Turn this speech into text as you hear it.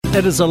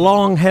It is a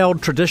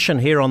long-held tradition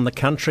here on The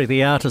Country,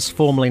 the artist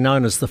formerly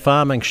known as The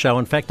Farming Show.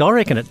 In fact, I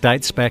reckon it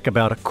dates back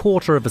about a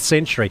quarter of a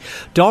century.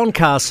 Don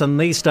Carson,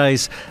 these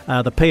days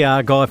the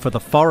PR guy for the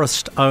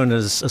Forest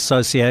Owners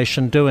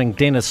Association, doing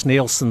Dennis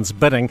Nielsen's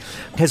bidding,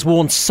 has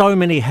worn so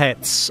many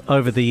hats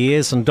over the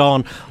years. And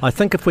Don, I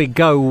think if we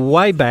go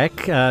way back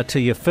to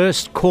your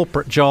first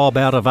corporate job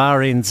out of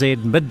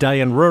RNZ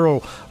Midday and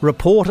Rural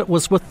Report, it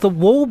was with the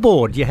Wool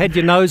Board. You had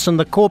your nose in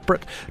the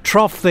corporate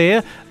trough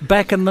there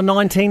back in the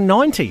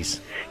 1990s.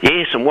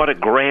 Yes, and what a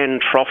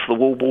grand trough the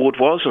Wool Board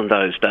was in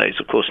those days.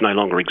 Of course, no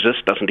longer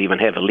exists, doesn't even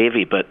have a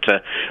levy, but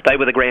they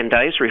were the grand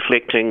days,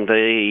 reflecting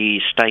the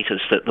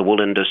status that the wool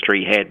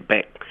industry had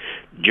back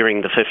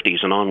during the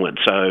 50s and onwards.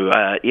 So,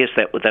 yes,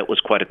 that was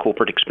quite a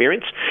corporate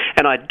experience.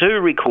 And I do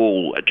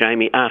recall,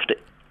 Jamie, after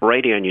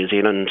Radio New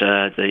Zealand,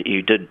 that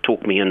you did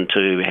talk me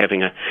into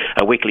having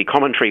a weekly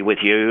commentary with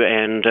you,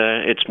 and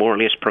it's more or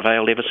less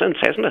prevailed ever since,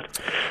 hasn't it?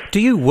 Do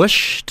you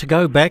wish to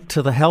go back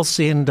to the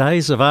halcyon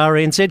days of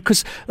RNZ?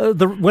 Because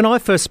when I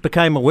first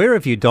became aware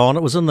of you, Don,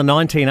 it was in the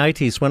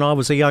 1980s when I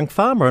was a young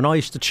farmer, and I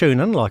used to tune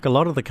in, like a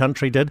lot of the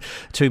country did,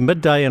 to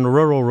Midday and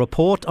Rural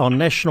Report on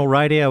national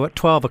radio at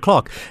 12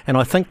 o'clock. And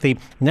I think the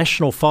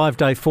national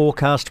 5-day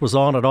forecast was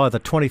on at either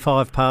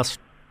 25 past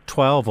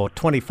 12 or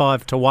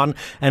 25 to 1,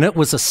 and it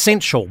was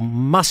essential,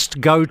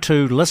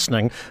 must-go-to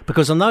listening,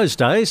 because in those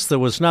days there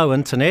was no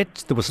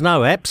internet, there was no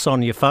apps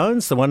on your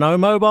phones, there were no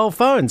mobile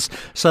phones,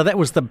 so that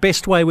was the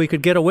best way we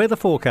could get a weather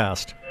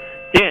forecast.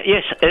 Yeah,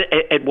 yes,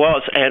 it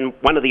was, and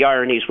one of the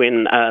ironies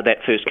when that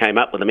first came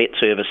up with the Met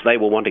service, they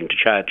were wanting to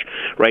charge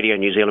Radio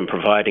New Zealand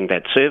providing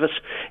that service,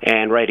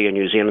 and Radio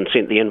New Zealand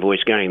sent the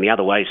invoice going the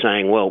other way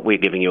saying, well, we're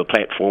giving you a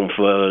platform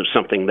for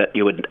something that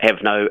you would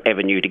have no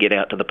avenue to get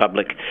out to the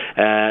public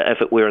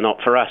if it were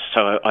not for us.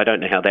 So I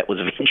don't know how that was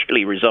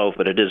eventually resolved,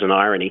 but it is an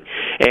irony.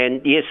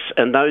 And yes,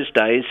 in those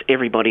days,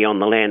 everybody on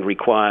the land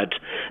required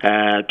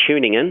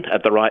tuning in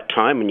at the right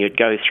time, and you'd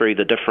go through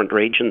the different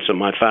regions, and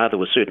my father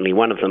was certainly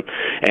one of them,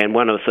 and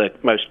one of the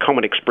most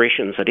common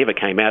expressions that ever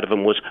came out of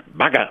him was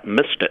 "bugger,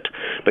 missed it,"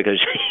 because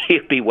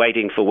he'd be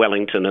waiting for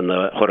Wellington and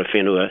the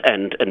Horowhenua,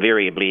 and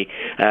invariably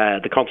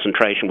the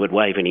concentration would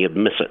wave and he'd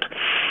miss it.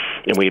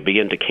 And we'd be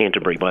into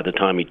Canterbury by the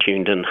time he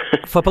tuned in.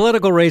 For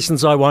political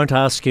reasons, I won't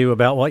ask you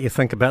about what you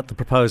think about the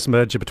proposed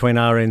merger between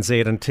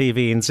RNZ and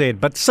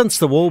TVNZ, but since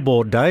the Wool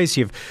Board days,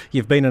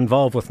 you've been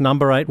involved with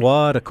Number 8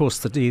 Wired, of course,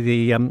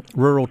 the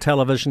rural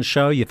television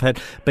show. You've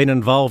been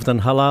involved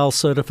in halal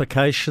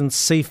certifications,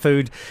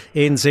 Seafood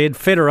NZ,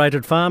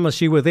 Federated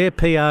Farmers. You were their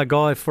PR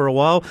guy for a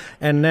while,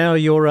 and now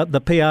you're the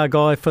PR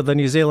guy for the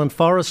New Zealand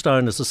Forest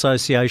Owners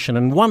Association.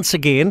 And once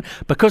again,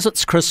 because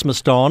it's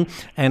Christmas, Don,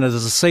 and it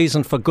is a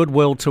season for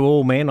goodwill to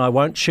all men, I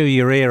won't chew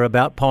your ear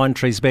about pine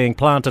trees being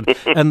planted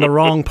in the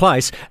wrong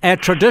place. Our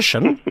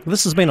tradition,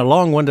 this has been a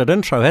long-winded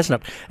intro,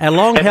 hasn't it? Our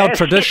long-held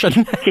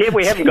tradition... Yeah,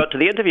 we haven't got to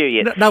the interview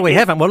yet. No, we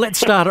haven't. Well, let's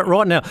start it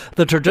right now.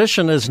 The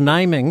tradition is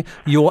naming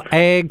your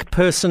Ag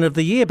Person of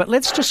the Year, but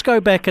let's just go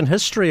back in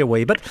history a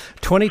wee bit.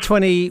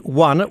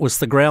 2021, it was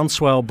the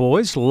Groundswell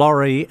boys,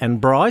 Laurie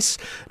and Bryce.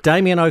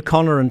 Damien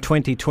O'Connor in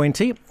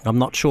 2020. I'm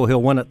not sure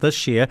he'll win it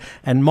this year.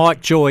 And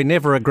Mike Joy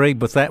never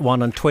agreed with that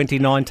one in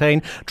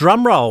 2019.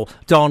 Drum roll,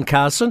 Don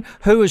Carson.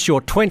 Who is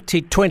your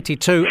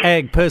 2022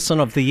 Ag Person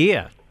of the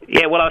Year?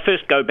 Yeah, well, I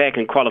first go back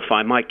and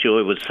qualify. Mike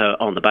Joy was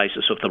on the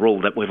basis of the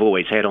rule that we've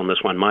always had on this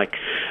one. Mike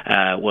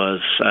was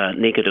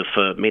negative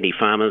for many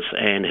farmers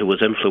and who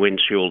was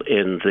influential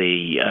in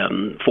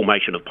the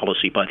formation of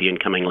policy by the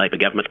incoming Labour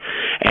government,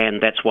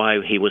 and that's why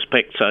he was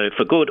picked. So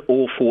for good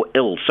or for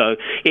ill. So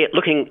yeah,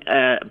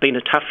 been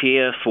a tough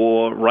year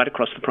for right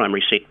across the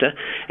primary sector,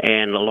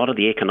 and a lot of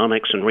the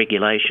economics and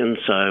regulations.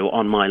 So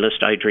on my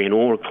list, Adrian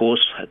Orr, of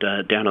course,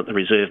 down at the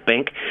Reserve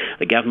Bank,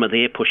 the government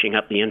there pushing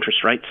up the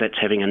interest rates. That's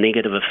having a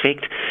negative effect.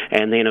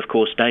 And then, of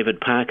course, David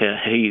Parker,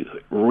 who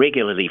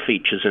regularly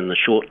features in the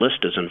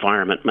shortlist as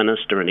Environment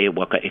Minister, and E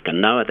Waka Eka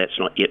Noa. That's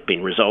not yet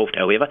been resolved,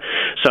 however.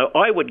 So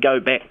I would go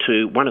back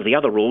to one of the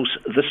other rules.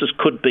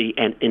 Could be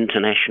an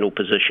international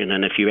position,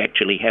 and if you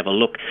actually have a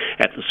look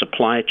at the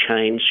supply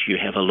chains, you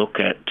have a look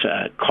at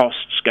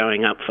costs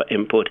going up for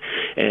input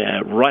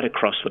right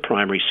across the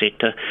primary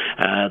sector,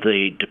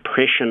 the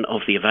depression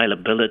of the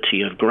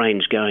availability of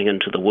grains going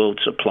into the world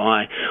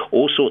supply,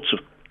 all sorts of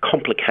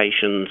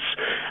complications,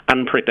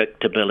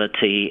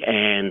 unpredictability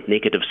and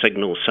negative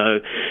signals.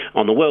 So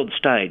on the world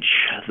stage,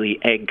 the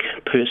Ag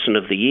Person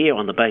of the Year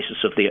on the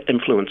basis of their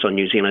influence on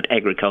New Zealand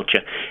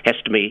agriculture has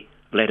to be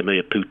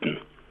Vladimir Putin.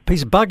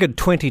 He's buggered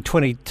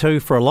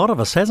 2022 for a lot of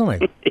us,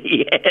 hasn't he?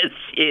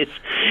 Yes.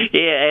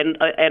 Yeah,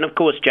 and of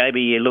course,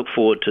 JB, you look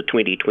forward to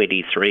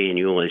 2023 and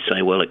you always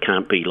say, well, it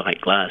can't be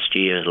like last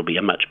year, it'll be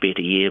a much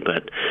better year,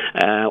 but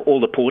all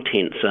the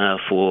portents are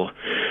for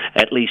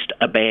at least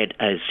a bad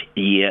as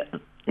year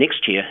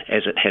next year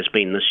as it has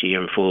been this year,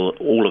 and for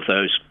all of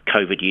those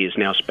COVID years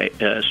now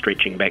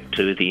stretching back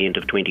to the end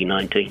of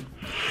 2019.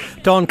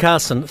 Don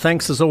Carson,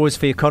 thanks as always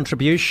for your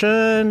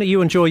contribution.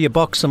 You enjoy your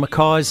box of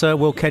Mackay's.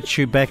 We'll catch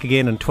you back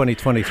again in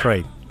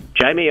 2023.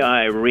 Jamie,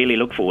 I really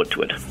look forward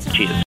to it. Cheers.